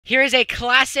Here is a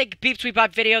classic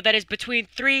BepTweBot video that is between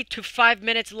 3 to 5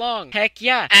 minutes long. Heck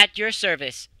yeah, at your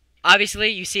service. Obviously,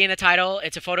 you see in the title,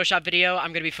 it's a Photoshop video.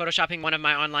 I'm going to be Photoshopping one of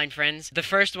my online friends. The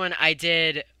first one I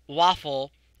did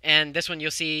Waffle, and this one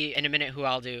you'll see in a minute who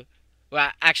I'll do.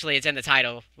 Well, actually, it's in the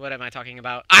title. What am I talking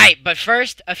about? Alright, but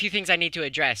first, a few things I need to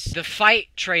address. The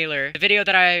fight trailer, the video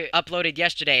that I uploaded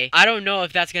yesterday, I don't know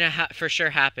if that's going to for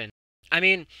sure happen. I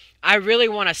mean, I really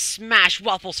want to smash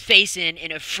Waffle's face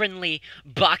in a friendly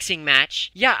boxing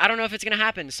match. Yeah, I don't know if it's going to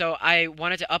happen, so I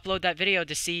wanted to upload that video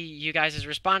to see you guys'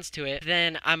 response to it.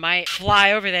 Then I might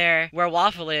fly over there where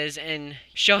Waffle is and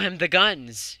show him the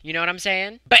guns. You know what I'm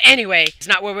saying? But anyway, it's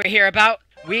not what we're here about.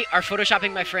 We are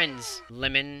Photoshopping my friends.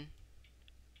 Lemon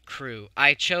Crew.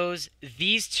 I chose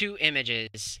these two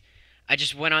images. I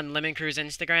just went on Lemon Crew's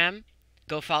Instagram.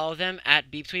 Go follow them at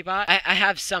BepTweBot. I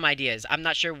have some ideas. I'm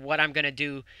not sure what I'm gonna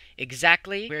do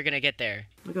exactly. We're gonna get there.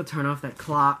 Let me go turn off that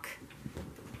clock.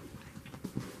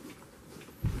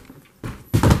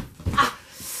 Ah.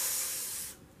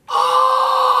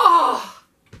 Oh!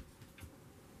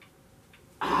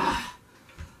 Ah.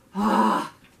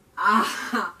 Ah.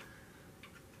 Ah.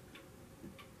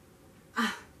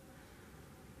 Ah.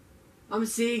 I'm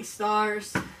seeing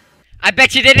stars. I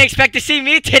bet you didn't expect to see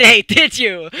me today, did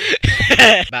you?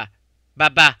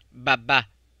 Ba.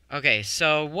 Okay,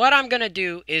 so what I'm gonna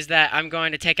do is that I'm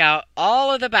going to take out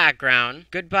all of the background.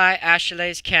 Goodbye,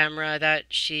 Ashley's camera that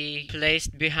she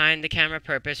placed behind the camera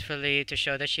purposefully to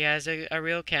show that she has a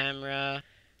real camera.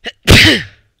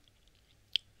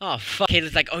 Oh, fuck.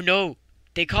 Kayla's like, oh no,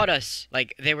 they caught us.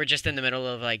 Like, they were just in the middle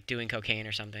of, like, doing cocaine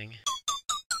or something.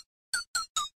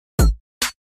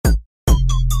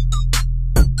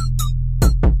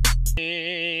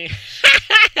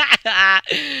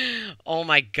 Oh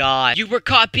my god. You were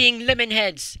caught being lemon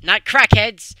heads, not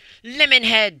crackheads. Lemon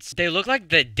heads. They look like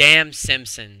the damn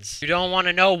Simpsons. You don't want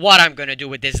to know what I'm gonna do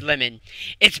with this lemon.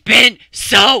 It's been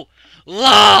so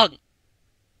long.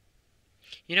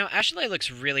 You know, Ashley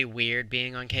looks really weird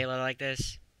being on Kayla like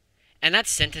this. And that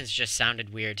sentence just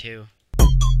sounded weird too.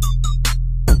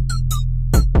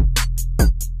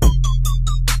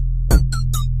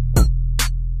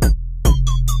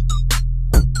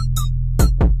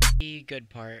 Good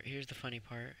part. Here's the funny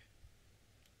part.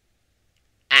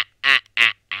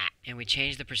 And we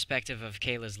changed the perspective of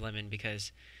Kayla's lemon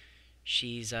because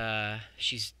she's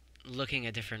looking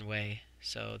a different way,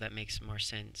 so that makes more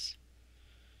sense.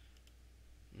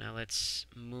 Now let's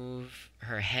move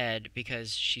her head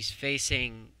because she's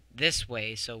facing this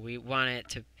way, so we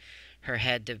want her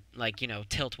head to, like, you know,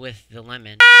 tilt with the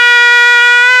lemon.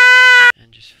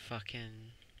 And just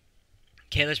fucking...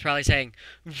 Kayla's probably saying,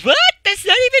 what? That's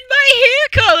not even my hair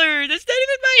color! That's not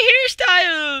even my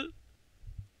hairstyle!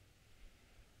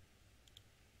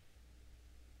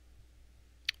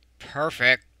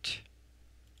 Perfect.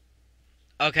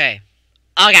 Okay.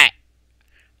 Okay.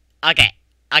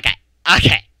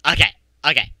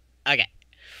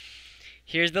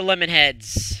 Here's the lemon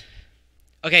heads.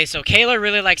 Okay, so Kayla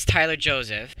really likes Tyler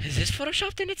Joseph. Is this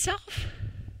photoshopped in itself?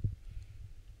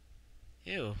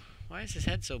 Ew. Why is his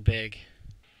head so big?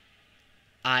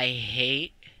 I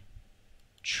hate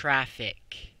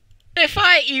traffic. If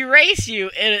I erase you,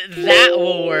 that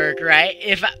will work,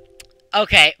 right?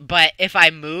 Okay, but if I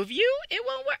move you, it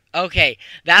won't work. Okay,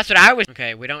 that's what I was...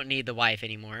 Okay, we don't need the wife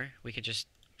anymore. We could just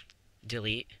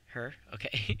delete her.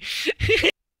 Okay.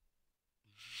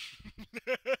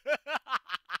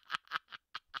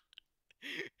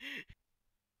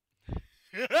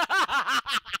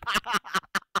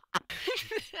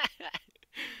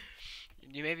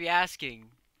 You may be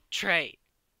asking, Trey,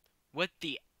 what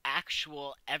the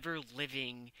actual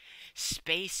ever-living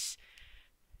space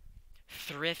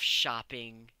thrift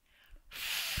shopping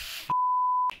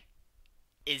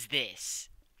is this?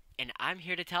 And I'm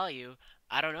here to tell you,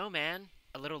 I don't know, man.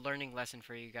 A little learning lesson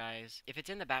for you guys. If it's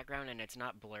in the background and it's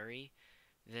not blurry,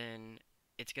 then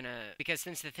it's gonna... Because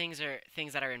since the things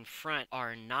that are in front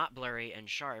are not blurry and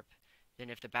sharp, then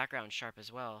if the background's sharp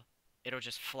as well, it'll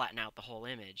just flatten out the whole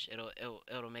image.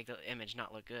 It'll make the image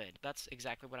not look good. That's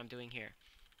exactly what I'm doing here.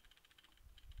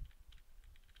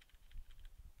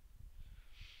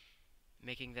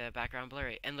 Making the background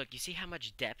blurry. And look, you see how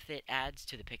much depth it adds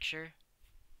to the picture?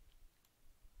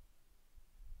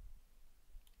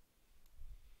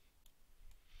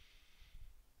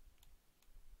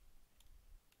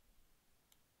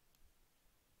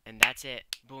 And that's it.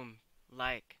 Boom.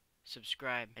 Like,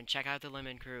 subscribe, and check out the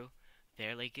Lemon Crew.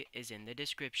 Their link is in the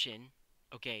description.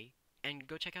 Okay, and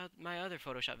go check out my other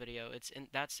Photoshop video.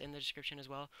 That's in the description as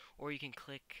well. Or you can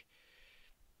click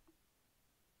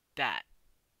that.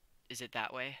 Is it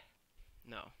that way?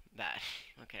 No, that.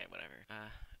 Okay, whatever.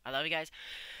 I love you guys.